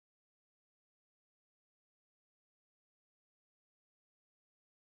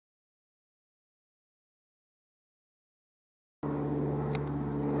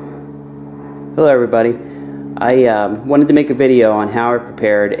Hello everybody. I wanted to make a video on how I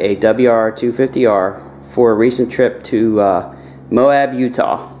prepared a WR250R for a recent trip to Moab,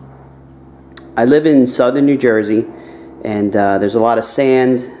 Utah. I live in southern New Jersey, and there's a lot of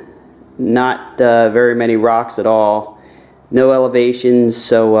sand, not very many rocks at all, no elevations,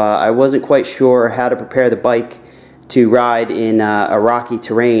 so I wasn't quite sure how to prepare the bike to ride in a rocky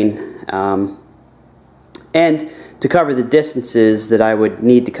terrain and to cover the distances that I would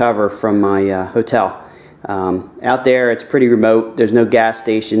need to cover from my hotel. Out there it's pretty remote, there's no gas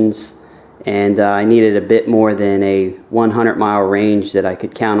stations, and I needed a bit more than a 100-mile range that I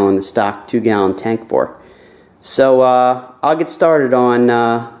could count on the stock 2-gallon tank for. So I'll get started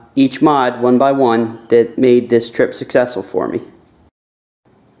on each mod one by one that made this trip successful for me.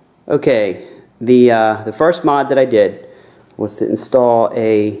 Okay, the first mod that I did was to install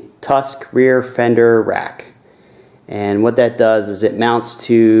a Tusk rear fender rack. And what that does is it mounts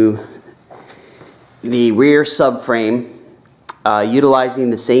to the rear subframe utilizing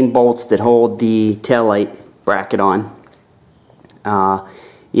the same bolts that hold the taillight bracket on.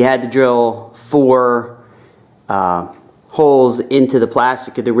 You had to drill 4 holes into the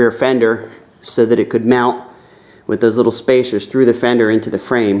plastic of the rear fender so that it could mount with those little spacers through the fender into the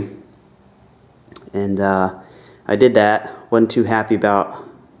frame. And I did that. Wasn't too happy about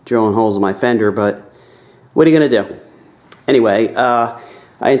drilling holes in my fender, but what are you going to do? Anyway, I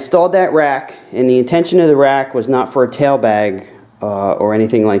installed that rack, and the intention of the rack was not for a tail bag or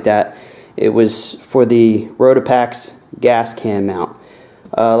anything like that. It was for the Rotopax gas can mount.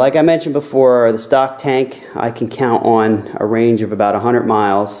 Like I mentioned before, the stock tank, I can count on a range of about 100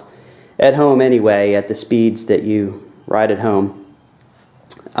 miles at home anyway, at the speeds that you ride at home.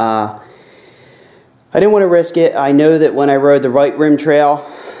 I didn't want to risk it. I know that when I rode the white rim trail,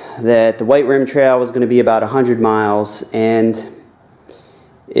 that the white rim trail was going to be about 100 miles, and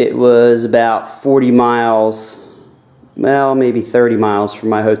it was about 40 miles, well, maybe 30 miles from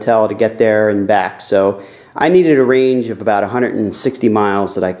my hotel to get there and back. So I needed a range of about 160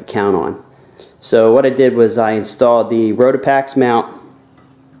 miles that I could count on. So what I did was I installed the Rotopax mount.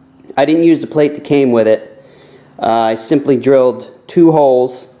 I didn't use the plate that came with it. I simply drilled 2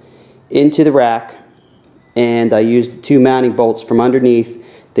 holes into the rack, and I used the 2 mounting bolts from underneath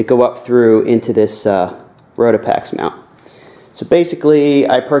that go up through into this Rotopax mount. So basically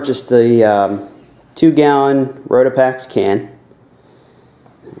I purchased the 2-gallon Rotopax can.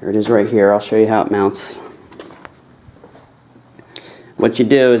 There it is right here. I'll show you how it mounts. What you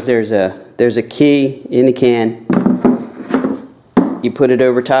do is there's a key in the can. You put it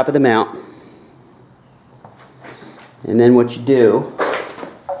over top of the mount, and then what you do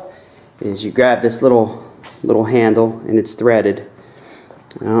is you grab this little handle, and it's threaded.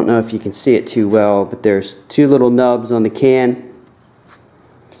 I don't know if you can see it too well, but there's 2 little nubs on the can,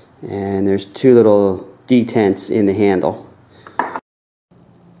 and there's 2 little detents in the handle.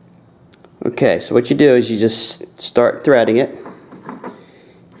 Okay, so what you do is you just start threading it.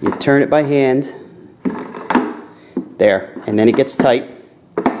 You turn it by hand, there, and then it gets tight.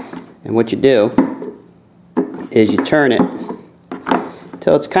 And what you do is you turn it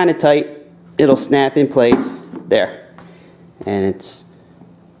till it's kind of tight. It'll snap in place, there, and it's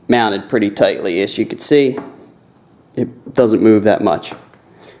mounted pretty tightly. As you can see, it doesn't move that much.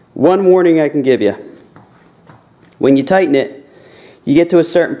 One warning I can give you: when you tighten it, you get to a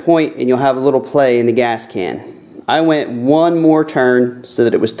certain point and you'll have a little play in the gas can. I went one more turn so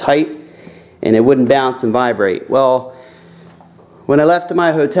that it was tight and it wouldn't bounce and vibrate. Well, when I left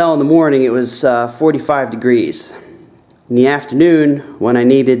my hotel in the morning, it was 45 degrees. In the afternoon, when I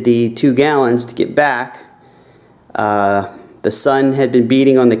needed the 2 gallons to get back, the sun had been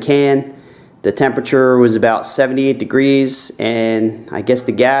beating on the can. The temperature was about 78 degrees, and I guess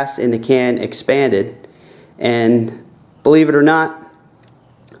the gas in the can expanded. And believe it or not,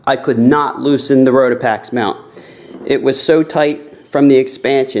 I could not loosen the Rotopax mount. It was so tight from the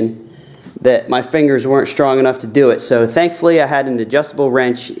expansion that my fingers weren't strong enough to do it. So thankfully I had an adjustable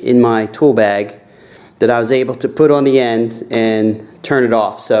wrench in my tool bag that I was able to put on the end and turn it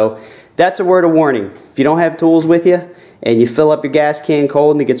off. So that's a word of warning. If you don't have tools with you and you fill up your gas can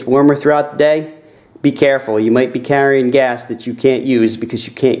cold and it gets warmer throughout the day, be careful. You might be carrying gas that you can't use because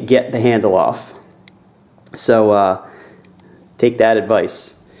you can't get the handle off. So take that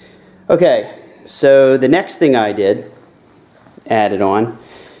advice. Okay, so the next thing I added on,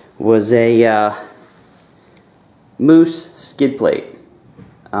 was a Moose skid plate.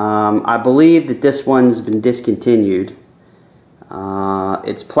 I believe that this one's been discontinued.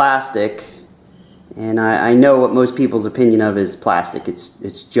 It's plastic, and I know what most people's opinion of is plastic.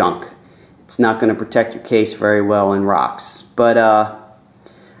 It's junk. It's not going to protect your case very well in rocks. But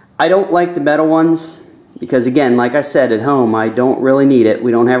I don't like the metal ones because, again, like I said, at home I don't really need it. We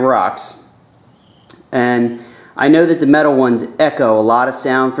don't have rocks. And I know that the metal ones echo a lot of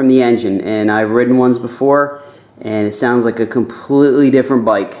sound from the engine, and I've ridden ones before and it sounds like a completely different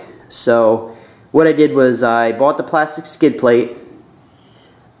bike. So what I did was I bought the plastic skid plate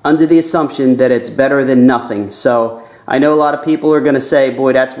under the assumption that it's better than nothing. So I know a lot of people are going to say,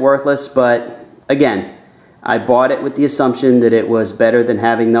 boy, that's worthless, but again, I bought it with the assumption that it was better than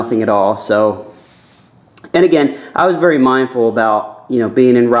having nothing at all. So, and again, I was very mindful about, you know,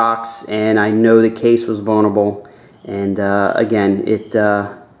 being in rocks, and I know the case was vulnerable, and again, it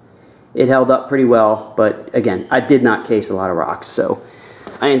held up pretty well, but again, I did not case a lot of rocks. So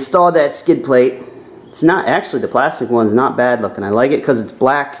I installed that skid plate. It's not, actually the plastic one's not bad looking. I like it because it's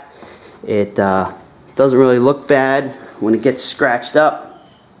black. It doesn't really look bad when it gets scratched up,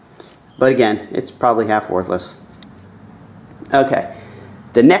 but again, it's probably half worthless. Okay,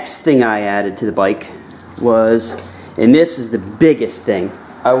 the next thing I added to the bike was, and this is the biggest thing,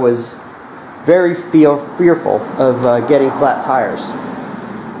 I was very fearful of getting flat tires.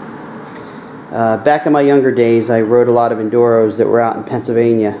 Back in my younger days, I rode a lot of enduros that were out in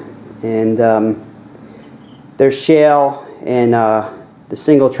Pennsylvania, and there's shale, and the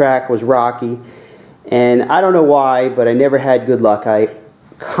single track was rocky, and I don't know why, but I never had good luck. I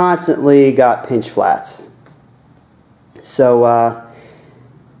constantly got pinch flats. So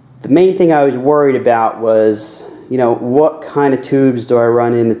the main thing I was worried about was, you know, what kind of tubes do I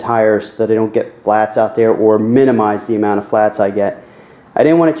run in the tires so that I don't get flats out there or minimize the amount of flats I get. I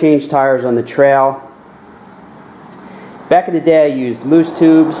didn't want to change tires on the trail. Back in the day I used moose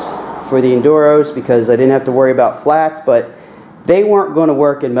tubes for the enduros because I didn't have to worry about flats, but they weren't going to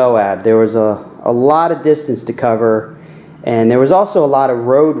work in Moab. There was a lot of distance to cover, and there was also a lot of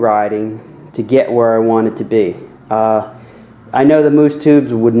road riding to get where I wanted to be. I know the moose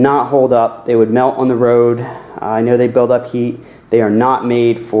tubes would not hold up. They would melt on the road. I know they build up heat. They are not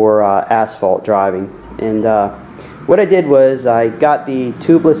made for asphalt driving. And what I did was I got the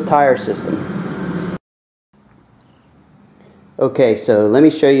tubeless tire system. Okay, so let me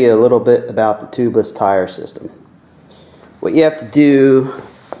show you a little bit about the tubeless tire system. What you have to do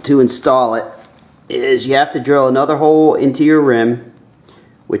to install it is you have to drill another hole into your rim,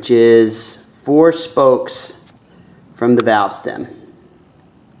 which is 4 spokes from the valve stem.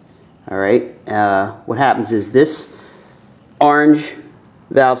 Alright, what happens is this orange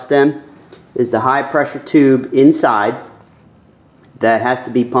valve stem is the high pressure tube inside that has to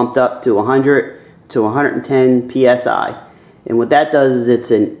be pumped up to 100 to 110 psi. And what that does is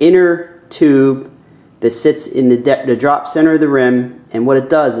it's an inner tube that sits in the drop center of the rim, and what it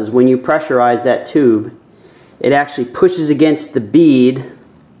does is when you pressurize that tube, it actually pushes against the bead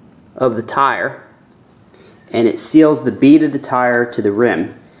of the tire, and it seals the bead of the tire to the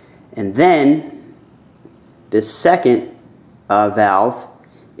rim. And then this second valve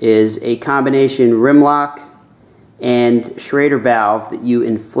is a combination rim lock and Schrader valve that you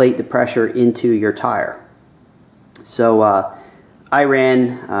inflate the pressure into your tire. So I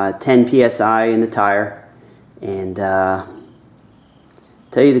ran 10 psi in the tire, and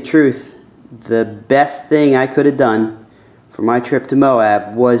tell you the truth, the best thing I could have done for my trip to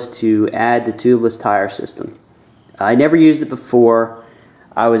Moab was to add the tubeless tire system. I never used it before.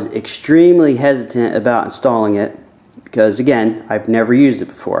 I was extremely hesitant about installing it because, again, I've never used it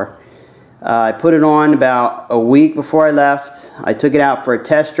before. I put it on about a week before I left. I took it out for a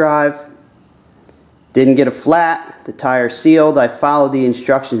test drive. Didn't get a flat. The tire sealed. I followed the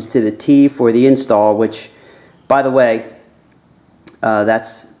instructions to the T for the install, which, by the way,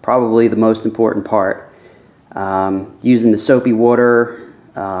 that's probably the most important part. Using the soapy water.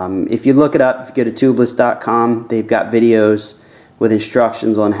 If you look it up, if you go to tubeless.com, they've got videos with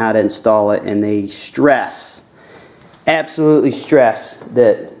instructions on how to install it, and they stress, absolutely stress,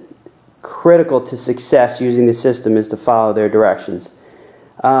 that critical to success using the system is to follow their directions.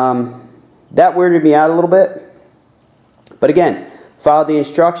 That weirded me out a little bit, but again, followed the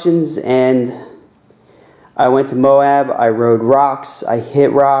instructions, and I went to Moab. I rode rocks. I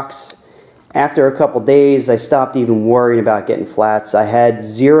hit rocks. After a couple days, I stopped even worrying about getting flats. I had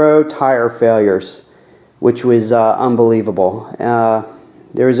 0 tire failures, which was unbelievable.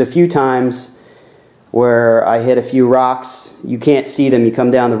 There was a few times where I hit a few rocks. You can't see them. You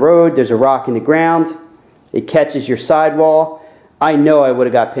come down the road, there's a rock in the ground. It catches your sidewall. I know I would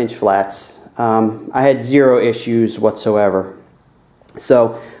have got pinch flats. I had 0 issues whatsoever.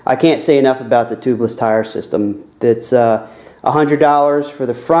 So I can't say enough about the tubeless tire system. It's $100 for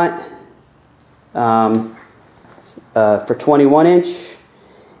the front, for 21 inch,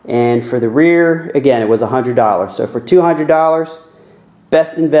 and for the rear, again, it was $100. So for $200,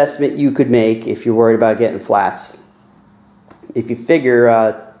 best investment you could make if you're worried about getting flats. If you figure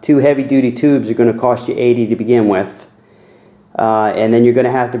 2 heavy-duty tubes are going to cost you $80 to begin with, and then you're going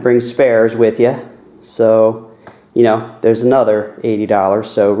to have to bring spares with you, so you know there's another $80.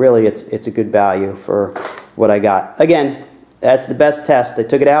 So really, it's a good value for what I got. Again, that's the best test. I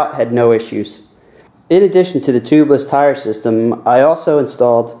took it out, had no issues. In addition to the tubeless tire system, I also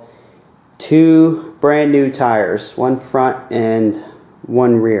installed 2 brand new tires, one front and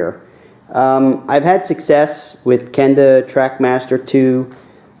one rear. I've had success with Kenda Trackmaster 2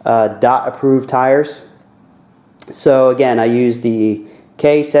 DOT approved tires. So again, I use the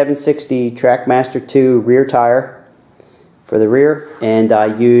K760 Trackmaster 2 rear tire for the rear, and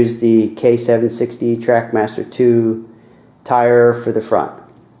I use the K760 Trackmaster 2 tire for the front.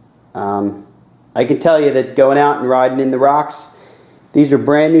 I can tell you that going out and riding in the rocks, these are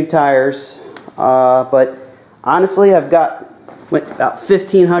brand new tires, but honestly I've went about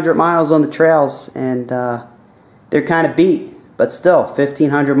 1,500 miles on the trails, and they're kind of beat, but still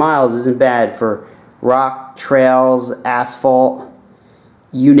 1,500 miles isn't bad for rock, trails, asphalt,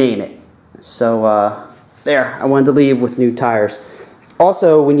 you name it. So there, I wanted to leave with new tires.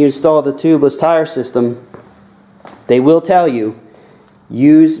 Also, when you install the tubeless tire system, they will tell you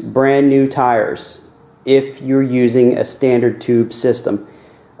use brand new tires if you're using a standard tube system.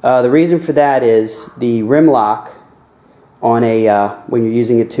 The reason for that is the rim lock on when you're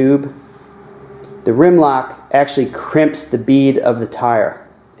using a tube, the rim lock actually crimps the bead of the tire.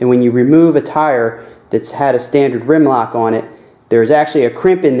 And when you remove a tire that's had a standard rim lock on it, there's actually a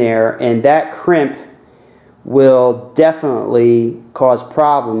crimp in there, and that crimp will definitely cause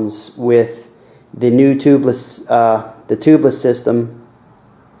problems with the new tubeless system,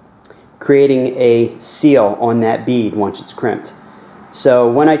 creating a seal on that bead once it's crimped.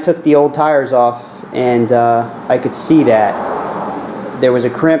 So when I took the old tires off, and I could see that there was a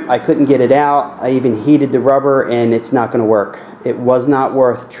crimp, I couldn't get it out. I even heated the rubber, and it's not going to work. It was not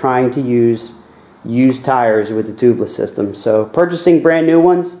worth trying to use used tires with the tubeless system. So purchasing brand new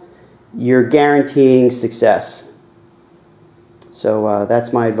ones, you're guaranteeing success. So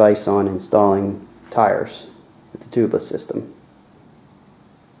that's my advice on installing tires with the tubeless system.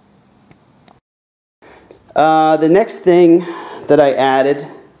 The next thing that I added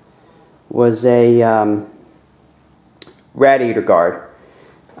was a radiator guard.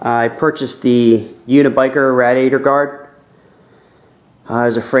 I purchased the Unibiker radiator guard. I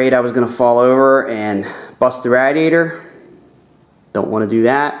was afraid I was going to fall over and bust the radiator. Don't want to do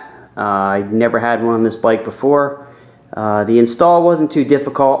that. I've never had one on this bike before. The install wasn't too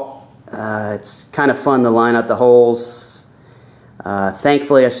difficult. It's kind of fun to line up the holes.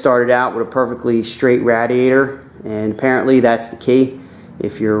 Thankfully I started out with a perfectly straight radiator, and apparently that's the key.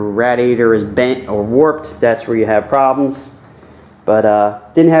 If your radiator is bent or warped, that's where you have problems.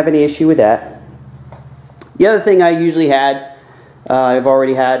 But didn't have any issue with that. The other thing I usually had, I've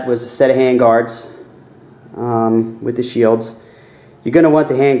already had, was a set of hand guards with the shields. You're going to want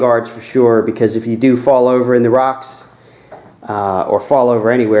the hand guards for sure, because if you do fall over in the rocks or fall over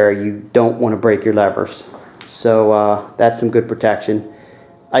anywhere, you don't want to break your levers. So that's some good protection.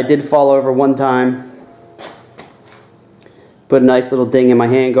 I did fall over one time. Put a nice little ding in my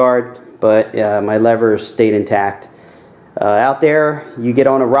hand guard, but my levers stayed intact. Out there, you get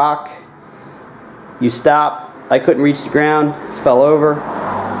on a rock, you stop. I couldn't reach the ground, fell over,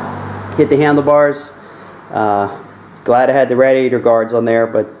 hit the handlebars. Glad I had the radiator guards on there,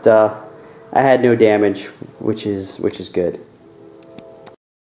 but I had no damage, which is good.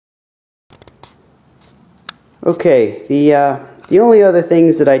 Okay, the only other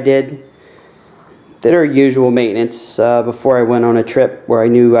things that I did that are usual maintenance before I went on a trip where I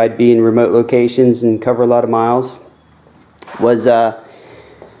knew I'd be in remote locations and cover a lot of miles was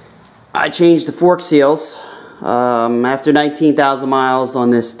I changed the fork seals. After 19,000 miles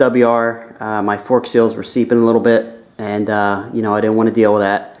on this WR, my fork seals were seeping a little bit, and you know, I didn't want to deal with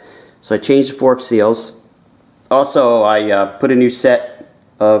that, so I changed the fork seals. Also, I put a new set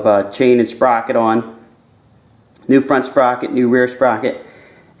of chain and sprocket on, new front sprocket, new rear sprocket,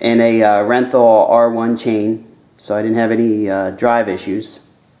 and a Renthal R1 chain, so I didn't have any drive issues.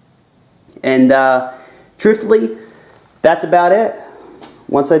 And truthfully, that's about it.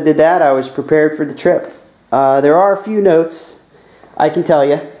 Once I did that, I was prepared for the trip. There are a few notes I can tell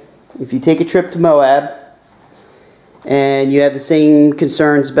you. If you take a trip to Moab and you have the same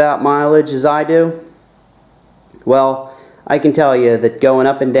concerns about mileage as I do, well, I can tell you that going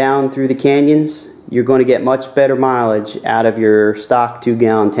up and down through the canyons, you're going to get much better mileage out of your stock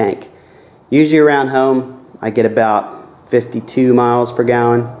 2-gallon tank. Usually around home, I get about 52 miles per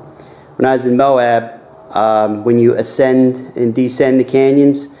gallon. When I was in Moab, When you ascend and descend the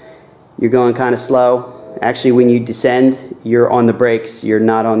canyons, you're going kind of slow. Actually, when you descend, you're on the brakes, you're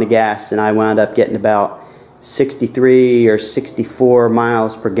not on the gas, and I wound up getting about 63 or 64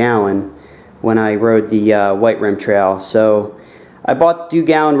 miles per gallon when I rode the White Rim Trail. So I bought the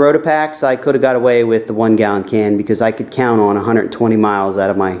 2-gallon Rotopacks. I could have got away with the 1-gallon can because I could count on 120 miles out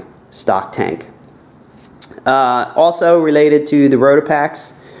of my stock tank. Also related to the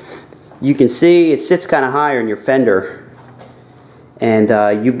Rotopacks, you can see it sits kind of higher in your fender,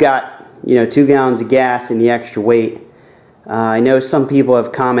 and you've got 2 gallons of gas and the extra weight. I know some people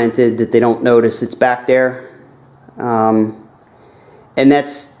have commented that they don't notice it's back there, and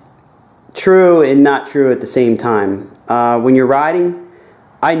that's true and not true at the same time. When you're riding,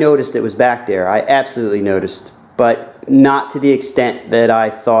 I noticed it was back there. I absolutely noticed, but not to the extent that I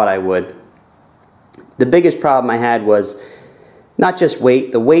thought I would. The biggest problem I had was not just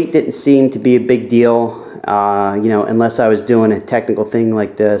weight. The weight didn't seem to be a big deal, unless I was doing a technical thing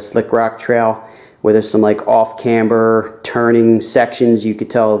like the Slick Rock Trail, where there's some like off-camber turning sections. You could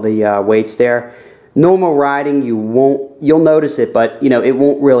tell the weight's there. Normal riding, you'll notice it, but it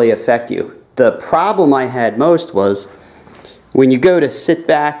won't really affect you. The problem I had most was when you go to sit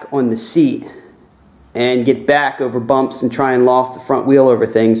back on the seat and get back over bumps and try and loft the front wheel over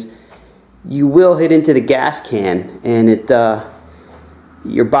things, you will hit into the gas can, and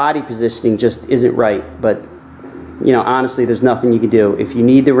your body positioning just isn't right. But honestly, there's nothing you can do. If you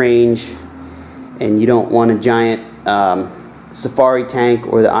need the range and you don't want a giant Safari tank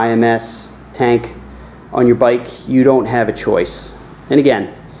or the IMS tank on your bike, you don't have a choice. And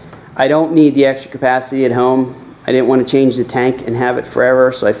again, I don't need the extra capacity at home. I didn't want to change the tank and have it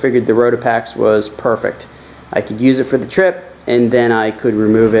forever, so I figured the Rotopacks was perfect. I could use it for the trip, and then I could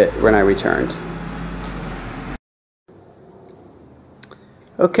remove it when I returned.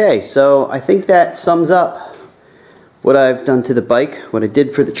 Okay, so I think that sums up what I've done to the bike, what I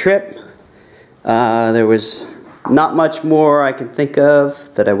did for the trip. There was not much more I could think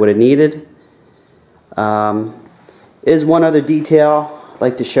of that I would have needed. Is one other detail I'd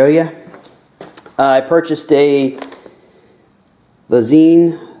like to show you. I purchased a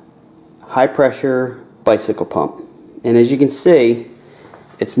Lazine high pressure bicycle pump, and as you can see,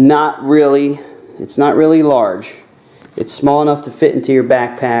 it's not really large. It's small enough to fit into your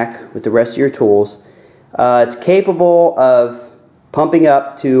backpack with the rest of your tools. It's capable of pumping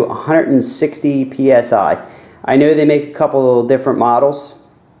up to 160 psi. I know they make a couple of different models.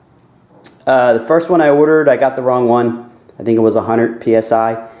 The first one I ordered, I got the wrong one. I think it was 100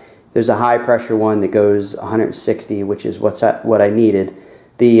 psi. There's a high pressure one that goes 160, which is what I needed.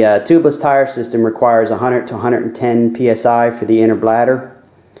 The tubeless tire system requires 100 to 110 psi for the inner bladder,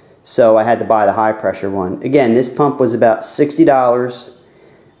 so I had to buy the high pressure one. Again, this pump was about $60.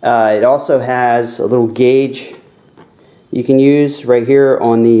 It also has a little gauge you can use right here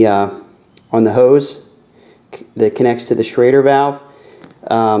on the hose that connects to the Schrader valve.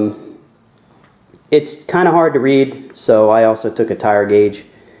 It's kind of hard to read, so I also took a tire gauge.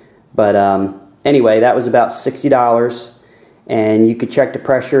 But anyway, that was about $60, and you could check the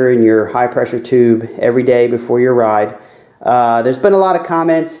pressure in your high pressure tube every day before your ride. There's been a lot of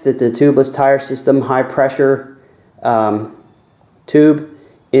comments that the tubeless tire system high pressure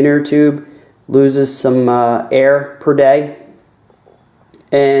inner tube loses some air per day,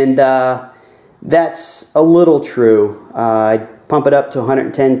 and that's a little true. I'd pump it up to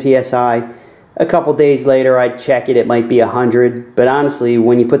 110 psi. A couple days later, I'd check it, it might be 100, but honestly,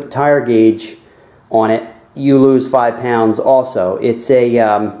 when you put the tire gauge on it, you lose 5 pounds also. It's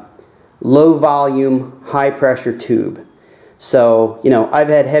a low volume, high pressure tube. So, I've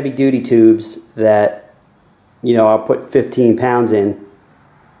had heavy duty tubes that, I'll put 15 pounds in,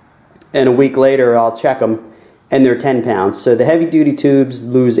 and a week later I'll check them, and they're 10 pounds. So the heavy duty tubes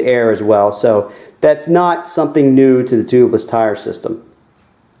lose air as well. So that's not something new to the tubeless tire system.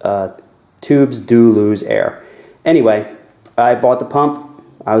 Tubes do lose air. Anyway, I bought the pump.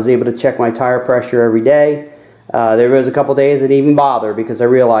 I was able to check my tire pressure every day. There was a couple days I didn't even bother because I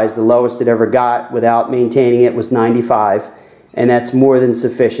realized the lowest it ever got without maintaining it was 95, and that's more than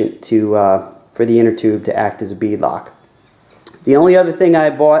sufficient for the inner tube to act as a bead lock. The only other thing I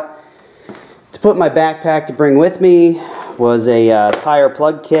bought to put in my backpack to bring with me was a tire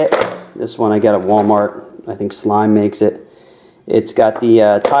plug kit. This one I got at Walmart. I think Slime makes it. It's got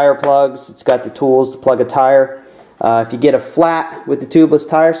the tire plugs, it's got the tools to plug a tire. If you get a flat with the tubeless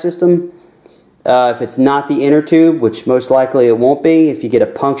tire system, if it's not the inner tube, which most likely it won't be, if you get a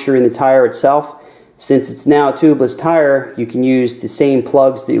puncture in the tire itself, since it's now a tubeless tire, you can use the same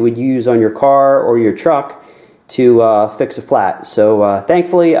plugs that you would use on your car or your truck to fix a flat. So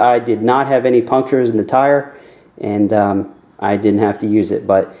thankfully I did not have any punctures in the tire, and I didn't have to use it.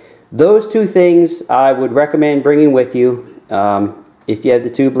 But those two things I would recommend bringing with you if you have the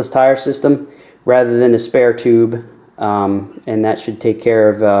tubeless tire system rather than a spare tube, and that should take care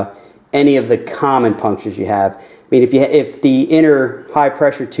of any of the common punctures you have. I mean, if the inner high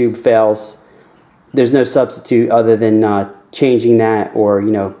pressure tube fails, there's no substitute other than changing that, or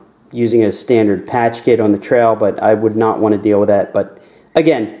using a standard patch kit on the trail, but I would not want to deal with that. But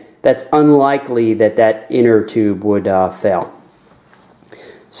again, that's unlikely that that inner tube would fail.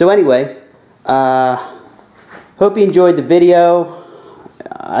 So anyway, hope you enjoyed the video.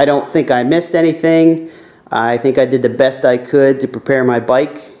 I don't think I missed anything. I think I did the best I could to prepare my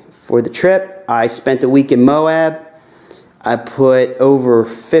bike for the trip. I spent a week in Moab. I put over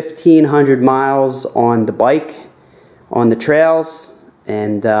 1,500 miles on the bike, on the trails,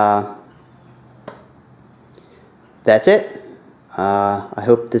 and that's it. I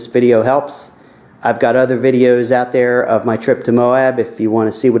hope this video helps. I've got other videos out there of my trip to Moab if you want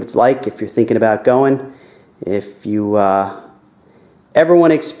to see what it's like, if you're thinking about going. If you ever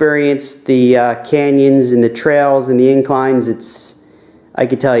want to experience the canyons and the trails and the inclines, I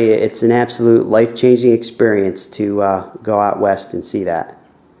can tell you it's an absolute life-changing experience to go out west and see that.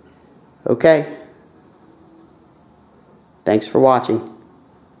 Okay. Thanks for watching.